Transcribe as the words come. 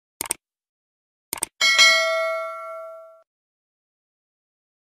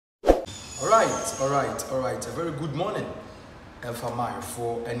All right. A very good morning. And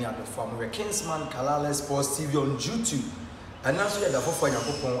for any other form, we're Kingsman Kalale Sports TV on YouTube. And now we are the for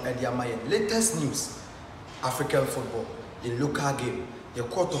the latest news, African football, the local game, the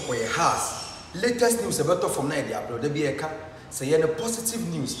Kotoko has latest news about from Nigeria. There be a say any positive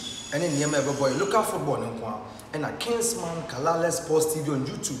news, and in the boy local football and a Kingsman Kalale Sports TV on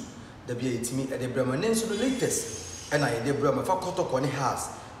YouTube. There be a team at the Bremen the latest, and I the Bremen for Kotoko has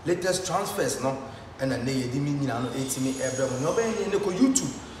latest transfers no. And then they didn't mean no 80 every no be in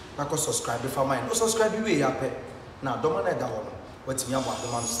YouTube. Na ko subscribe for mine. No subscribe we yape. Na do man da ho no. What me about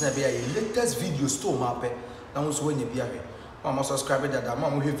do man snap be a latest video store mape. Na so when you be here. Mama subscribe that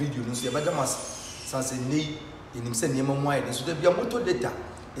mama we video no so be da mas sanse nei enim se niema mo ayi so da bia moto data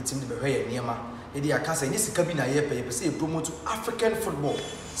etim de be hwe niema. E dey aka say ni sika bi na ye pe say promote African football.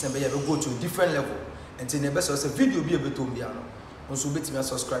 Say be you go to a different level. And say the best say video be betom bia no. Also,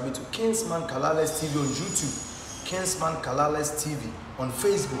 subscribe to Kingsman Kalales TV on YouTube, Kingsman Kalales TV on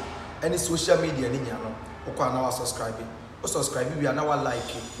Facebook, any social media. Now subscribe. We are now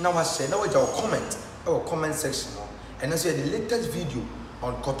like it. Now share. Now comment. Our comment section. And also the latest video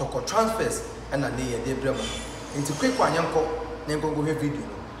on Kotoko transfers and a day de Bremen. Into quick one yanko, then go video.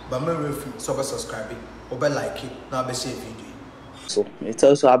 But me free. So subscribe. Or like it. Now be share video. So it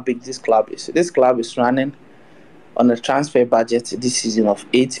tells you how big this club is. This club is running on a transfer budget this season of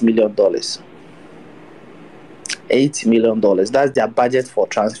 $8 million. $8 million. That's their budget for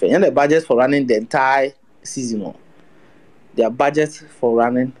transfer. And the budget for running the entire season. Their budget for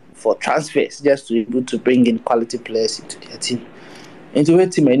running for transfers, just to be able to bring in quality players into their team. Into a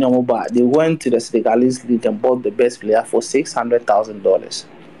team, they went to the Senegalese league and bought the best player for $600,000.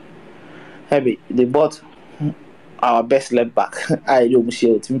 Heavy. They bought our best left back. I don't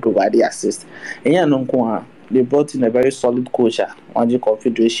see team provide the assist. And they brought in a very solid coach, Wanji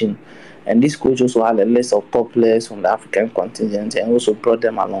Confederation, and this coach also had a list of top players from the African contingent and also brought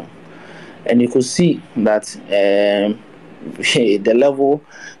them along. And you could see that the level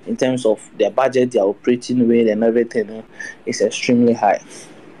in terms of their budget, their operating rate, and everything is extremely high.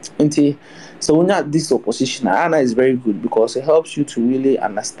 So when you have this opposition, Anna is very good because it helps you to really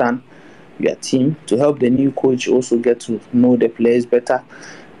understand your team, to help the new coach also get to know the players better,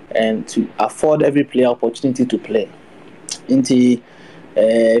 and to afford every player opportunity to play.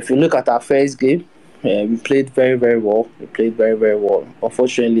 If you look at our first game, we played very, very well.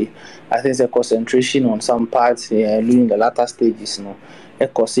 Unfortunately, I think the concentration on some parts during the latter stages,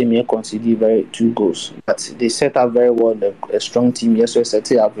 it caused me concede 2 goals. But they set up very well, a strong team. Yes, we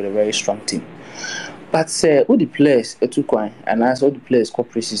set up with a very strong team. But all the players, and as all the players called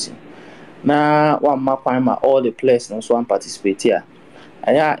preseason. Now, all the players also participate here.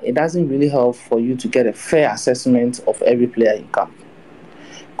 And yeah, it doesn't really help for you to get a fair assessment of every player in camp.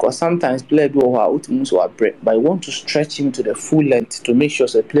 Because sometimes players do break, but you want to stretch him to the full length to make sure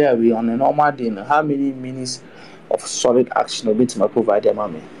the player will on a normal day how many minutes of solid action will be to provide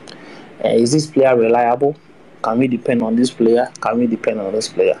them. Is this player reliable? Can we depend on this player? Can we depend on this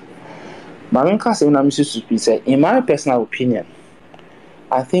player? In my personal opinion,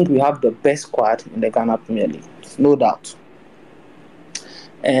 I think we have the best squad in the Ghana Premier League, no doubt.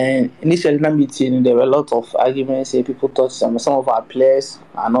 And initially, there were a lot of arguments. People thought some of our players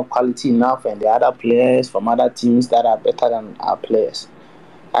are not quality enough, and the other players from other teams that are better than our players.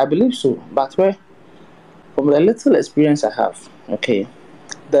 I believe so, but from the little experience I have,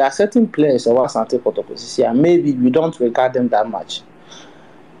 there are certain players that was Kotoko, and maybe we don't regard them that much.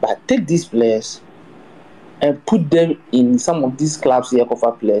 But take these players and put them in some of these clubs here,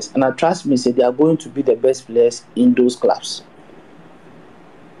 cover players, and trust me, say they are going to be the best players in those clubs.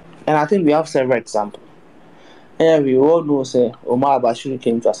 And I think we have several examples. And we all know, say, Omar Bashir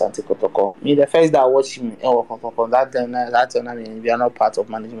came to Asante Kotoko. Me, the first day I watched him in Kotoko, that time, we are not part of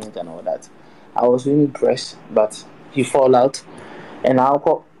management and all that. I was really impressed, but he fall out. And I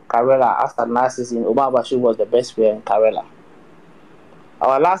got Karela after last season. Omar Bashir was the best player in Karela.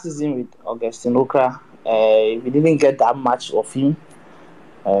 Our last season with Augustine Okra, we didn't get that much of him.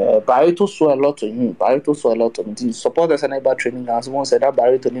 Barreto saw a lot of him. The supporters and about training grounds once said that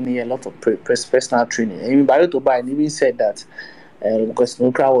Barreto didn't need a lot of personal training. Even Barreto even said that because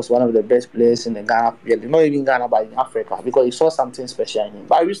Snooker was one of the best players in the Ghana, not even Ghana, but in Africa, because he saw something special in him.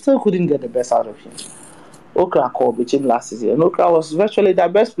 But we still couldn't get the best out of him. Okra called between last season, and Okra was virtually the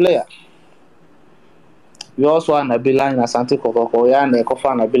best player. We also had Nabila in Asante Kotoko, and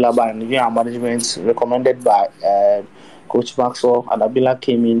Kofa Nabila by Nvidia management recommended by Coach Maxwell. And Nabila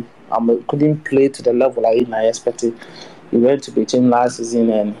came in and couldn't play to the level I expected. He went to Beijing last season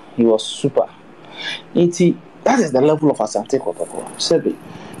and he was super. That is the level of Asante Kotoko.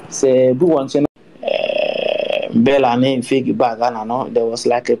 Say, who wants Bella name fake bag, and no, there was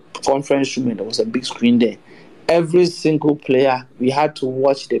like a conference room and there was a big screen there. Every single player, we had to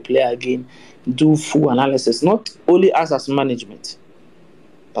watch the player again, do full analysis, not only us as management.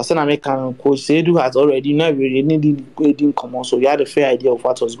 Person American coach Seydou has already now we needed grading come on, so we had a fair idea of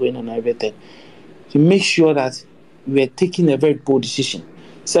what was going on and everything. To make sure that we were taking a very bold decision.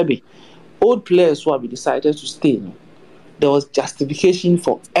 Sebi, old players who have decided to stay, there was justification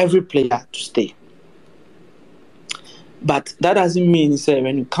for every player to stay. But that doesn't mean, say,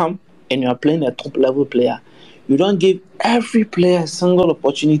 when you come and you are playing a top level player, you don't give every player a single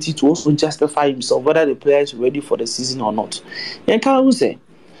opportunity to also justify himself, whether the player is ready for the season or not. And can I say,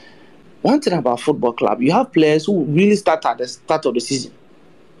 one thing about football club, you have players who really start at the start of the season.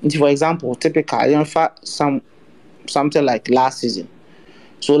 For example, typically, something like last season.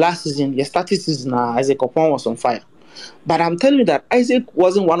 So last season, the starting season, Isaac Opon was on fire. But I'm telling you that Isaac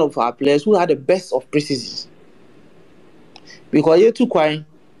wasn't one of our players who had the best of preseasons. Because you too quiet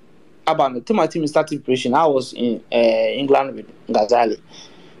about the team starting preparation. I was in England with Ghazali.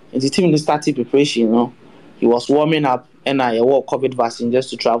 In the team starting preparation, he was warming up and I wore COVID vaccine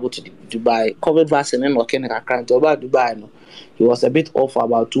just to travel to Dubai. COVID vaccine and working about Dubai. He was a bit off for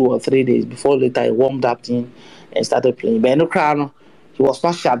about 2 or 3 days before later he warmed up in and started playing. But he was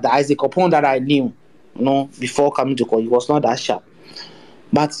not sharp. The Isaac Opon that I knew, before coming to call, he was not that sharp.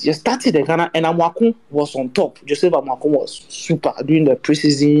 But you started the Ghana and Amaku was on top. Joseph Amaku was super during the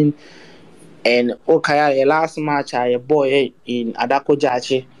preseason. And Okaya, last match, a boy in Adako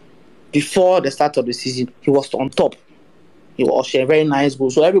Jachi, before the start of the season, he was on top. He was a very nice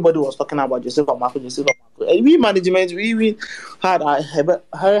goal. So everybody was talking about Joseph Amaku. And we management, we had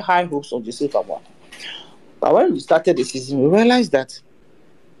very high hopes of Joseph Amaku. But when we started the season, we realized that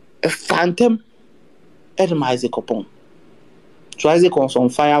a phantom Edem Isaac Opon. So Isaac was on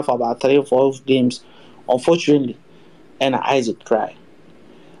fire for about 3 or 4 games, unfortunately, and Isaac cried.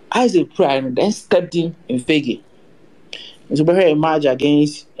 Isaac cried and then stepped in Fege. It's a very match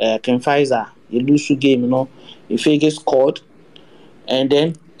against Ken Pfizer. You lose the game, Fege scored, and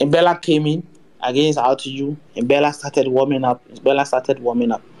then Mbella came in against RTU. Mbella started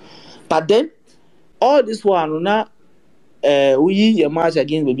warming up. But then, all this one, now, we a match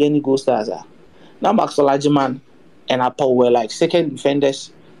against Babiani Ghost Stars. Now, Max Olajiman and Apple were like second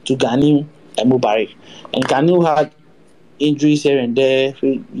defenders to Ganiu and Mubarak. And Ganiu had injuries here and there,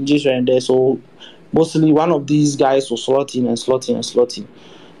 so mostly one of these guys was slotting.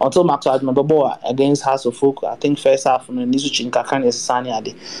 Until Max Olajiman against House of Folk, I think first half, but the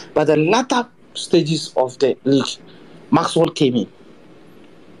latter stages of the league, Maxwell came in.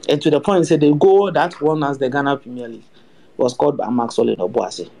 And to the point, he said the goal that won us the Ghana Premier League was scored by Maxwell in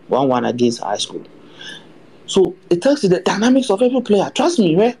Obuasi, 1-1 against High School. So it tells you the dynamics of every player. Trust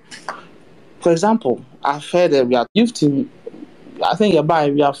me, for example, I've heard that we are youth team. I think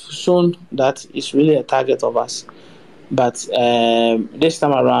we have shown that it's really a target of us. But this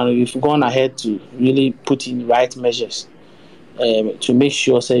time around, we've gone ahead to really put in right measures to make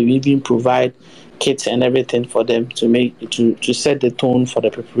sure we even provide kits and everything for them to set the tone for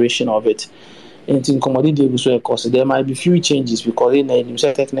the preparation of it. And in commodity, there might be few changes because in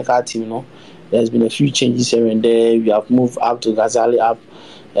the technical team, there's been a few changes here and there. We have moved up to Ghazali up.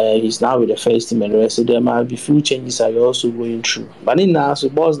 He's now with the first team and the rest. So there might be few changes that we're also going through. But in now, so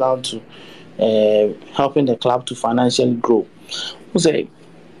it boils down to helping the club to financially grow. So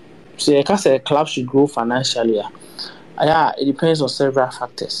a club should grow financially. It depends on several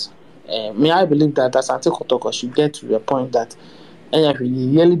factors. I believe that Asante Kotoko should get to the point that the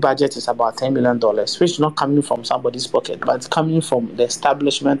yearly budget is about $10 million, which is not coming from somebody's pocket, but it's coming from the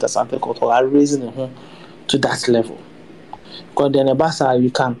establishment as Asante Kotoko are raising him to that level. Because then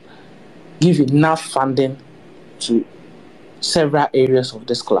you can give enough funding to several areas of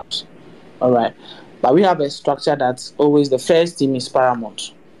these clubs. All right. But we have a structure that's always the first team is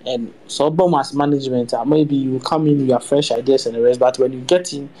paramount. And so as management, maybe you come in with your fresh ideas and the rest, but when you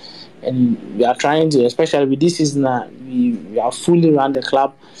get in and we are trying to, especially with this season, we are fully run the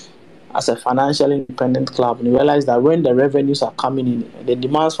club as a financially independent club, and you realize that when the revenues are coming in, the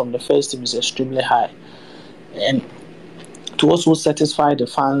demands from the first team is extremely high. And to also satisfy the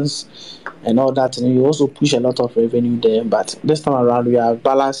fans and all that, and you also push a lot of revenue there. But this time around, we are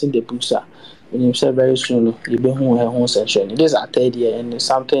balancing the books. When you say very soon, you be home section. This is our 3rd year, and it's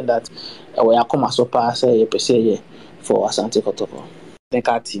something that we are coming so pass for Asante Kotoko.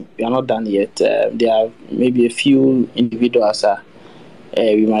 Team, we are not done yet. There are maybe a few individuals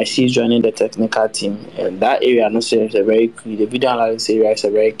we might see joining the technical team, and that area is a very key. The video analysis area is a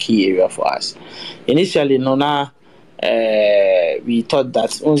very key area for us. Initially, we thought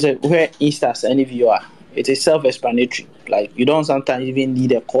that where Instas any viewer, it is self-explanatory. Like you don't sometimes even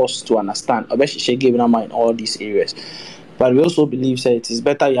need a course to understand. I bet she gave them in all these areas. But we also believe that it is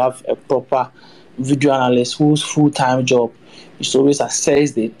better you have a proper video analyst whose full-time job is to always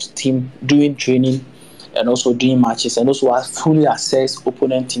assess the team doing training and also doing matches, and also fully assess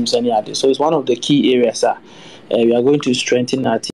opponent teams any other. So it's one of the key areas that we are going to strengthen our team.